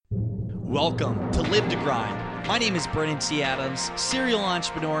Welcome to Live to Grind. My name is Brennan T. Adams, serial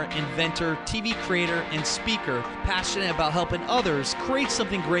entrepreneur, inventor, TV creator, and speaker, passionate about helping others create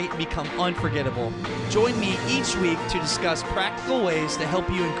something great and become unforgettable. Join me each week to discuss practical ways to help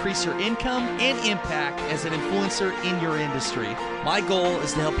you increase your income and impact as an influencer in your industry. My goal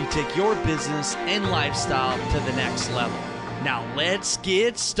is to help you take your business and lifestyle to the next level. Now let's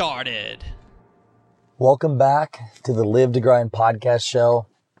get started. Welcome back to the Live to Grind podcast show.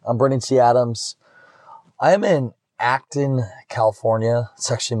 I'm Brennan T. Adams. I am in Acton, California.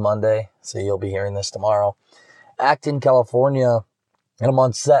 It's actually Monday, so you'll be hearing this tomorrow. Acton, California, and I'm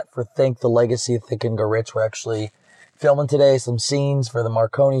on set for Think the Legacy of Think and Go Rich. We're actually filming today some scenes for the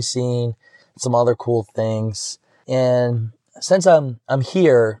Marconi scene, some other cool things. And since I'm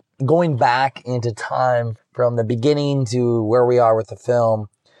here, going back into time from the beginning to where we are with the film,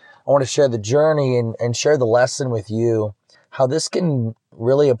 I want to share the journey and share the lesson with you, how this can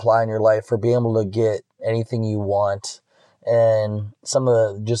really apply in your life for being able to get anything you want, and some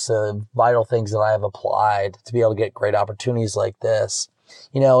of the vital things that I have applied to be able to get great opportunities like this.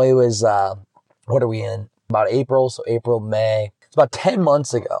 You know, it was, what are we in? About April, so April, May. It's about 10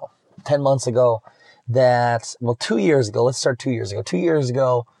 months ago. 2 years ago, let's start 2 years ago. 2 years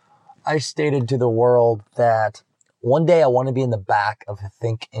ago, I stated to the world that one day I want to be in the back of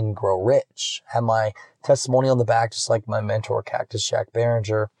Think and Grow Rich. Have my testimony on the back, just like my mentor, Cactus Jack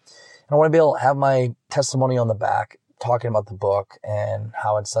Barringer. And I want to be able to have my testimony on the back, talking about the book and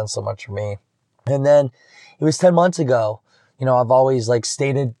how it's done so much for me. And then it was 10 months ago. You know, I've always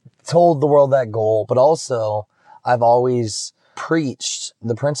told the world that goal, but also I've always preached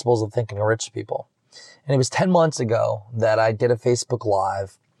the principles of thinking rich people. And it was 10 months ago that I did a Facebook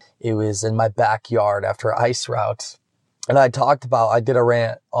Live. It was in my backyard after an ice route. And I did a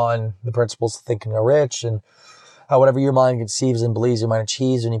rant on the principles of thinking rich and how whatever your mind conceives and believes you might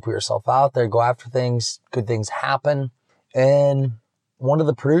achieve when you put yourself out there, go after things, good things happen. And one of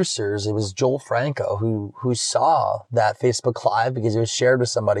the producers, it was Joel Franco, who saw that Facebook Live because it was shared with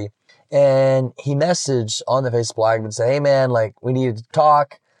somebody. And he messaged on the Facebook Live and said, hey man, we needed to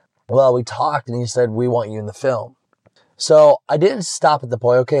talk. Well, we talked and he said, we want you in the film. So I didn't stop at the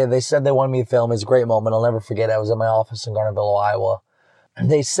point. Okay, they said they wanted me to film. It was a great moment. I'll never forget it. I was at my office in Garnerville, Iowa. And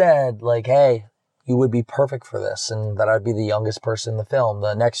they said, hey, you would be perfect for this. And that I'd be the youngest person in the film.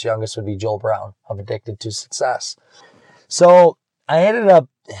 The next youngest would be Joel Brown of Addicted to Success. So I ended up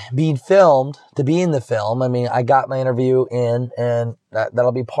being filmed to be in the film. I mean, I got my interview in, and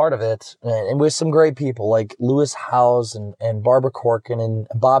that'll be part of it. And with some great people like Lewis Howes and Barbara Corkin and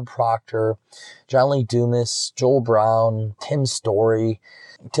Bob Proctor, John Lee Dumas, Joel Brown, Tim Story,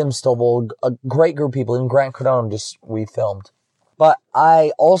 Tim Stovall, a great group of people. Even Grant Cardone, we filmed. But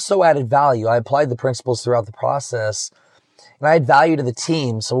I also added value. I applied the principles throughout the process, and I had value to the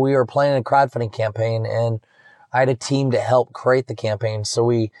team. So we were planning a crowdfunding campaign, and I had a team to help create the campaign. So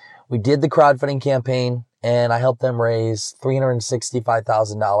we did the crowdfunding campaign, and I helped them raise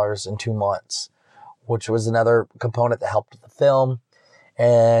 $365,000 in 2 months, which was another component that helped with the film.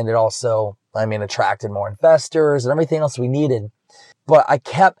 And it also, attracted more investors and everything else we needed. But I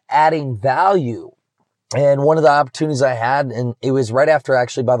kept adding value. And one of the opportunities I had, and it was right after,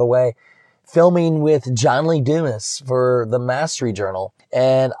 actually, by the way, filming with John Lee Dumas for the Mastery Journal.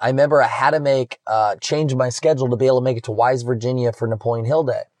 And I remember I had to change my schedule to be able to make it to Wise, Virginia for Napoleon Hill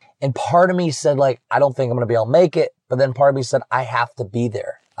Day. And part of me said, I don't think I'm going to be able to make it. But then part of me said, I have to be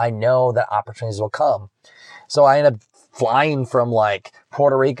there. I know that opportunities will come. So I ended up flying from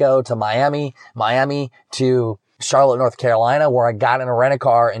Puerto Rico to Miami to Charlotte, North Carolina, where I got in a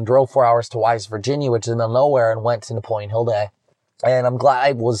rent-a-car and drove 4 hours to Wise, Virginia, which is in the middle of nowhere, and went to Napoleon Hill Day. And I'm glad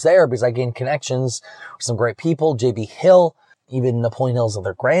I was there because I gained connections with some great people, J.B. Hill, even Napoleon Hill's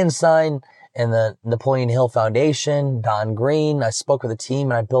other grandson, and the Napoleon Hill Foundation, Don Green. I spoke with the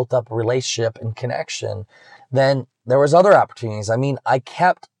team and I built up a relationship and connection. Then there was other opportunities. I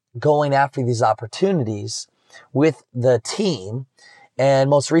kept going after these opportunities with the team. And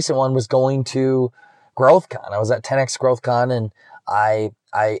most recent one was going to GrowthCon. I was at 10X GrowthCon, and I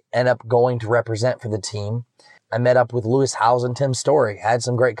ended up going to represent for the team. I met up with Lewis Howes and Tim Story. Had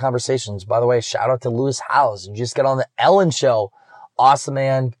some great conversations. By the way, shout out to Lewis Howes. You just got on the Ellen Show. Awesome,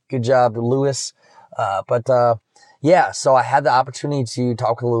 man. Good job, Lewis. So I had the opportunity to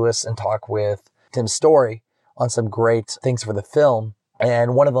talk with Lewis and talk with Tim Story on some great things for the film.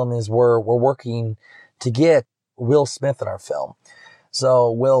 And one of them is we're working to get Will Smith in our film.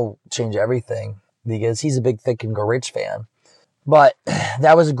 So Will change everything because he's a big Think and Go Rich fan. But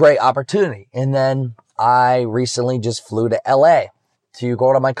that was a great opportunity. And then I recently just flew to LA to go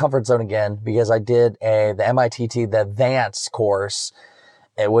out of my comfort zone again because I did the MITT, the advanced course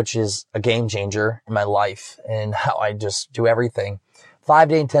which is a game changer in my life and how I just do everything.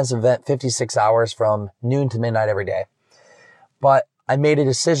 5-day intensive event, 56 hours from noon to midnight every day. But I made a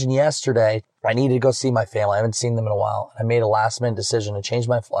decision yesterday. I needed to go see my family. I haven't seen them in a while. I made a last minute decision to change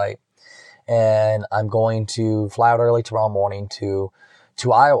my flight. And I'm going to fly out early tomorrow morning to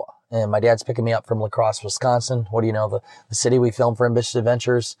Iowa. And my dad's picking me up from La Crosse, Wisconsin. What do you know? The city we filmed for Ambitious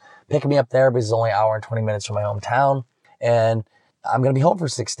Adventures. Picking me up there because it's only an hour and 20 minutes from my hometown. And I'm going to be home for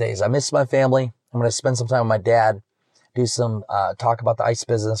 6 days. I miss my family. I'm going to spend some time with my dad, do some talk about the ice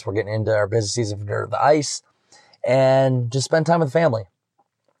business. We're getting into our business season for the ice. And just spend time with family.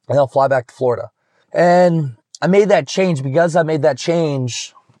 And I'll fly back to Florida. And I made that change. Because I made that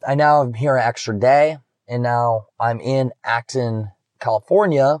change, I now am here an extra day. And now I'm in Acton,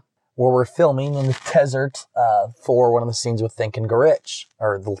 California, where we're filming in the desert for one of the scenes with Think and Go Rich,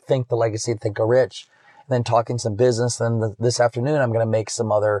 or the Legacy of Think Go Rich, and then talking some business. Then this afternoon, I'm going to make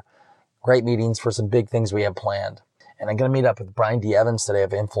some other great meetings for some big things we have planned. And I'm going to meet up with Brian D. Evans today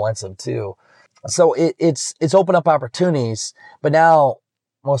of Influenza too. So it's opened up opportunities, but now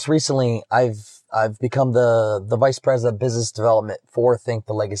most recently I've become the vice president of business development for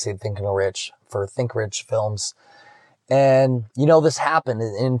the Legacy of Think and Go Rich, for Think Rich Films. And, this happened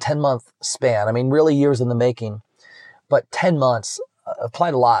in 10-month span. I mean, really years in the making, but 10 months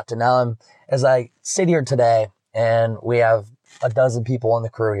applied a lot. And now as I sit here today and we have a dozen people on the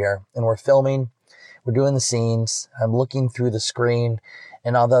crew here and we're filming, we're doing the scenes. I'm looking through the screen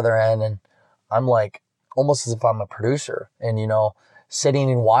and on the other end, and I'm like, almost as if I'm a producer and,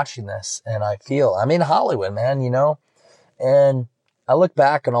 sitting and watching this. And I'm in Hollywood, man, and I look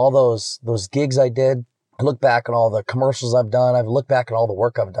back on all those gigs I did. I look back on all the commercials I've done. I've looked back at all the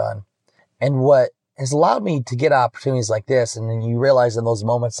work I've done. And what has allowed me to get opportunities like this, and then you realize in those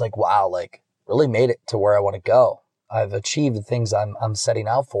moments, like, wow, like really made it to where I want to go. I've achieved the things I'm setting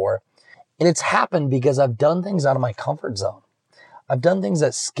out for. And it's happened because I've done things out of my comfort zone. I've done things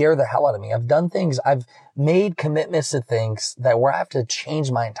that scare the hell out of me. I've made commitments to things that where I have to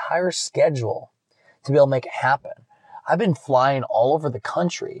change my entire schedule to be able to make it happen. I've been flying all over the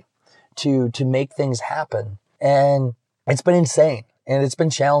country to make things happen. And it's been insane and it's been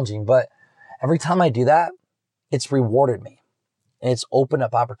challenging, but every time I do that, it's rewarded me and it's opened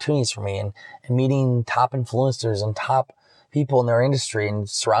up opportunities for me and meeting top influencers and top people in their industry and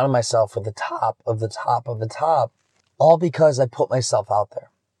surrounding myself with the top of the top of the top, all because I put myself out there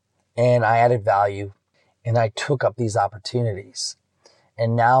and I added value and I took up these opportunities.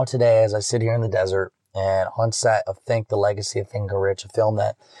 And now today, as I sit here in the desert and on set of The Legacy of Think Go Rich, a film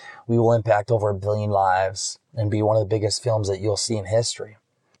that we will impact over 1 billion lives and be one of the biggest films that you'll see in history.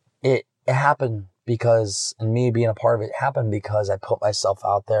 It happened because, and me being a part of it happened because I put myself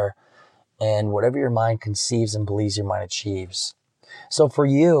out there, and whatever your mind conceives and believes, your mind achieves. So for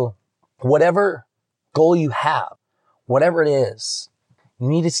you, whatever goal you have, whatever it is, you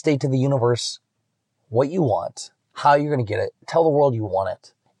need to state to the universe what you want, how you're going to get it. Tell the world you want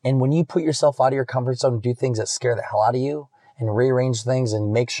it. And when you put yourself out of your comfort zone and do things that scare the hell out of you and rearrange things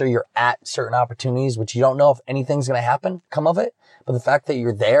and make sure you're at certain opportunities, which you don't know if anything's going to happen, come of it. But the fact that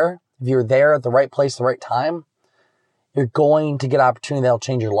you're there, if you're there at the right place, the right time, you're going to get opportunity that'll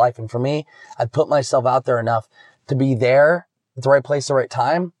change your life. And for me, I put myself out there enough to be there at the right place, the right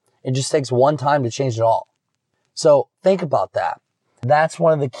time. It just takes one time to change it all. So think about that. That's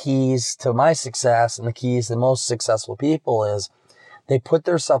one of the keys to my success, and the keys to most successful people is they put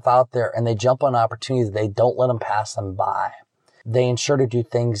themselves out there and they jump on opportunities. They don't let them pass them by. They ensure to do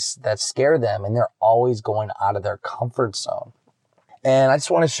things that scare them, and they're always going out of their comfort zone. And I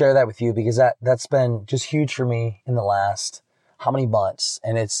just want to share that with you because that's been just huge for me in the last how many months.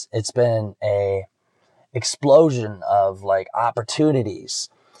 And it's been a explosion of like opportunities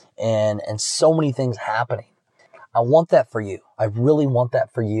and so many things happening. I want that for you. I really want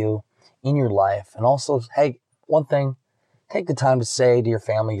that for you in your life. And also, hey, one thing, take the time to say to your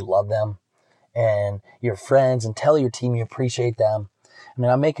family you love them and your friends, and tell your team you appreciate them. I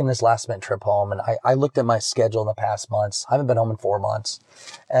mean, I'm making this last minute trip home, and I looked at my schedule in the past months. I haven't been home in 4 months.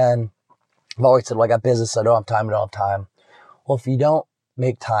 And I've always said, well, I got business. I don't have time. I don't have time. Well, if you don't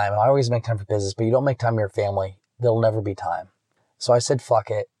make time, I always make time for business, but you don't make time for your family, there'll never be time. So I said, fuck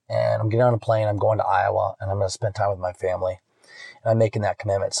it. And I'm getting on a plane. I'm going to Iowa, and I'm going to spend time with my family. And I'm making that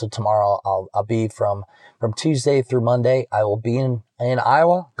commitment. So tomorrow I'll be from Tuesday through Monday. I will be in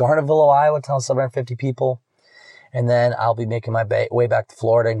Iowa, Garnettville, Iowa, telling 750 people. And then I'll be making my way back to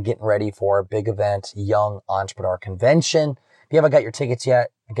Florida and getting ready for a big event, Young Entrepreneur Convention. If you haven't got your tickets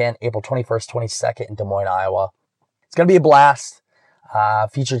yet, again, April 21st, 22nd in Des Moines, Iowa. It's going to be a blast.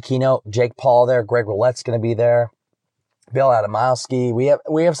 Featured keynote, Jake Paul there. Greg Roulette's going to be there. Bill Adamowski.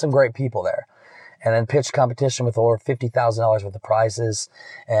 We have some great people there. And then pitch competition with over $50,000 worth of prizes.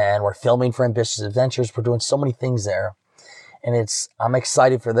 And we're filming for Ambitious Adventures. We're doing so many things there. And I'm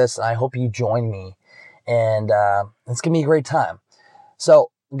excited for this. And I hope you join me. And it's going to be a great time. So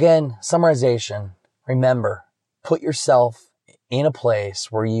again, summarization. Remember, put yourself in a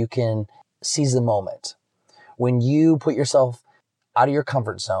place where you can seize the moment. When you put yourself out of your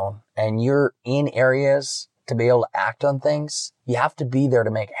comfort zone and you're in areas to be able to act on things, you have to be there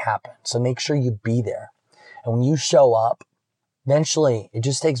to make it happen. So make sure you be there. And when you show up, eventually it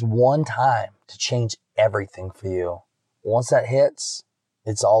just takes one time to change everything for you. Once that hits,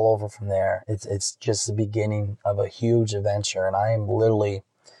 it's all over from there. It's just the beginning of a huge adventure. And I am literally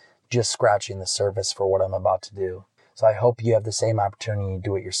just scratching the surface for what I'm about to do. So I hope you have the same opportunity to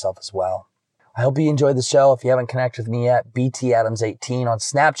do it yourself as well. I hope you enjoyed the show. If you haven't connected with me yet, BTAdams18 on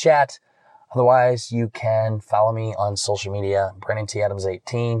Snapchat. Otherwise, you can follow me on social media, Brennan T. Adams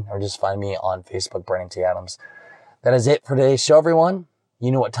 18, or just find me on Facebook, Brennan T. Adams. That is it for today's show, everyone.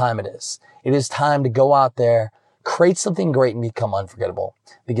 You know what time it is. It is time to go out there, create something great, and become unforgettable,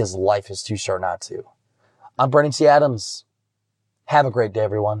 because life is too short not to. I'm Brennan T. Adams. Have a great day,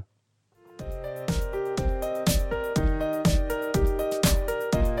 everyone.